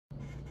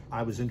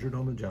I was injured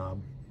on the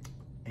job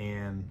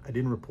and I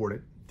didn't report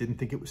it, didn't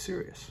think it was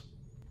serious.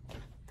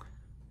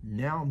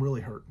 Now I'm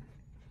really hurt.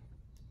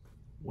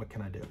 What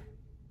can I do?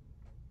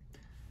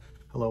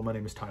 Hello, my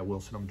name is Ty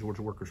Wilson. I'm a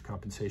Georgia workers'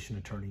 compensation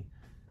attorney,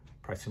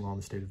 practicing law in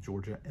the state of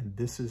Georgia, and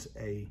this is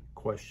a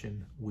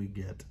question we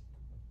get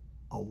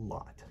a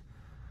lot.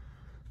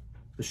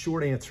 The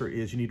short answer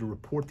is you need to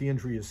report the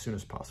injury as soon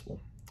as possible.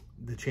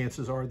 The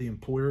chances are the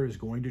employer is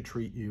going to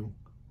treat you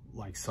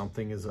like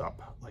something is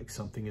up, like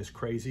something is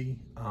crazy.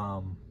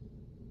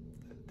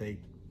 They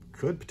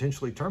could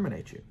potentially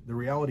terminate you. The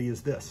reality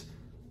is this: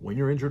 when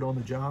you're injured on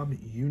the job,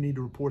 you need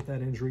to report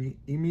that injury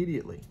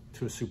immediately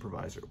to a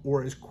supervisor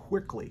or as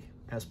quickly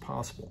as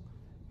possible.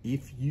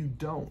 If you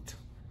don't,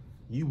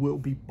 you will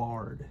be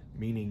barred,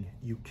 meaning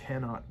you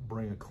cannot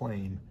bring a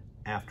claim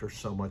after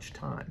so much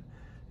time.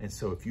 And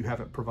so if you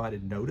haven't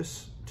provided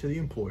notice to the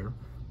employer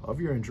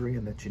of your injury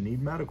and that you need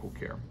medical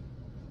care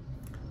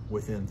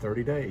within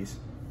 30 days,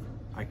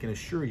 I can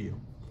assure you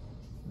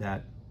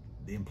that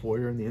the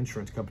employer and the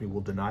insurance company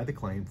will deny the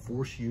claim,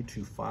 force you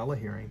to file a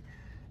hearing,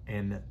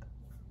 and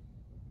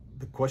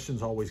the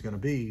question's always going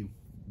to be,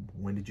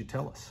 when did you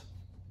tell us?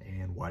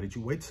 And why did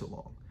you wait so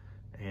long?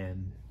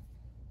 And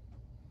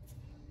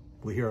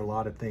we hear a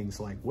lot of things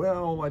like,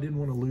 well, I didn't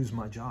want to lose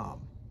my job.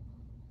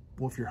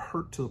 Well, if you're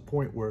hurt to the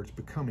point where it's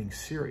becoming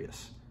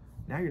serious,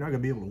 now you're not going to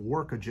be able to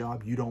work a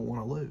job you don't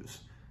want to lose.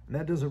 And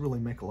that doesn't really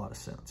make a lot of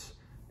sense.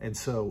 And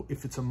so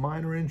if it's a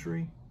minor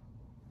injury,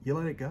 you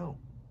let it go.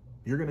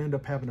 You're going to end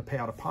up having to pay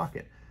out of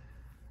pocket.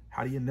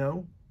 How do you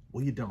know?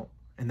 Well, you don't.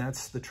 And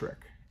that's the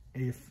trick.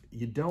 If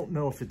you don't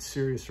know if it's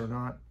serious or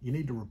not, you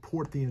need to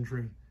report the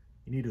injury.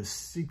 You need to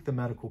seek the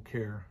medical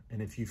care.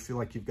 And if you feel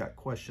like you've got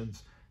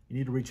questions, you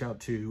need to reach out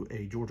to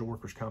a Georgia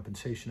workers'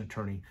 compensation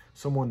attorney,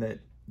 someone that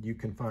you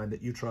can find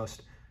that you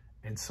trust,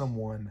 and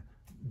someone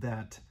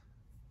that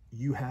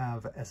you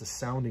have as a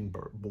sounding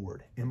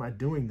board. Am I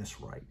doing this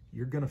right?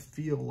 You're going to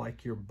feel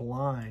like you're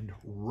blind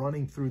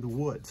running through the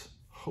woods,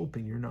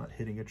 hoping you're not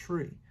hitting a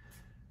tree.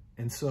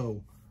 And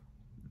so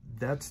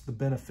that's the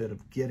benefit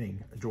of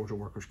getting a Georgia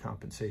workers'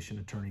 compensation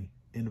attorney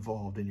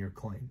involved in your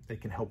claim. They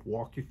can help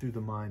walk you through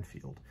the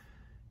minefield.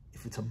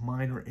 If it's a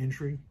minor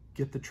injury,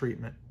 get the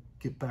treatment,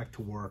 get back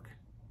to work,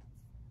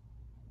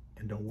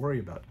 and don't worry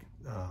about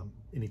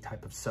any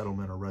type of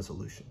settlement or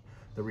resolution.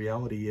 The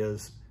reality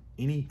is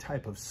any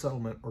type of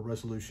settlement or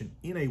resolution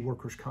in a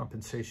workers'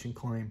 compensation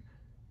claim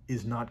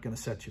is not going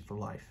to set you for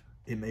life.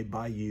 It may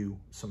buy you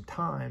some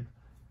time,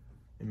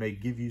 it may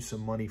give you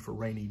some money for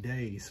rainy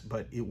days,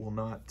 but it will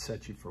not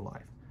set you for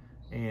life.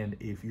 And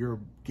if you're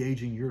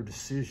gauging your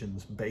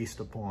decisions based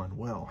upon,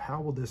 well,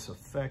 how will this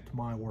affect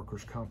my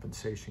workers'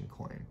 compensation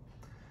claim?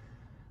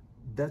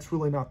 That's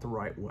really not the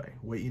right way.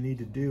 What you need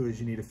to do is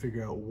you need to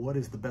figure out what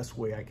is the best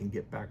way I can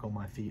get back on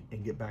my feet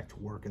and get back to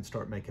work and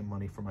start making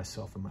money for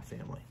myself and my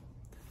family.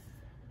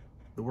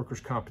 The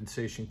workers'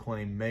 compensation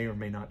claim may or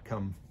may not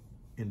come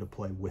into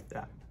play with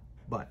that,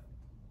 but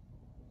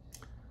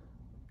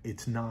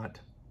it's not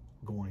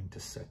going to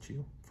set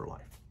you for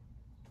life.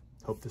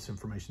 Hope this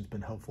information's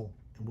been helpful,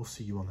 and we'll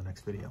see you on the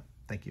next video.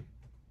 Thank you.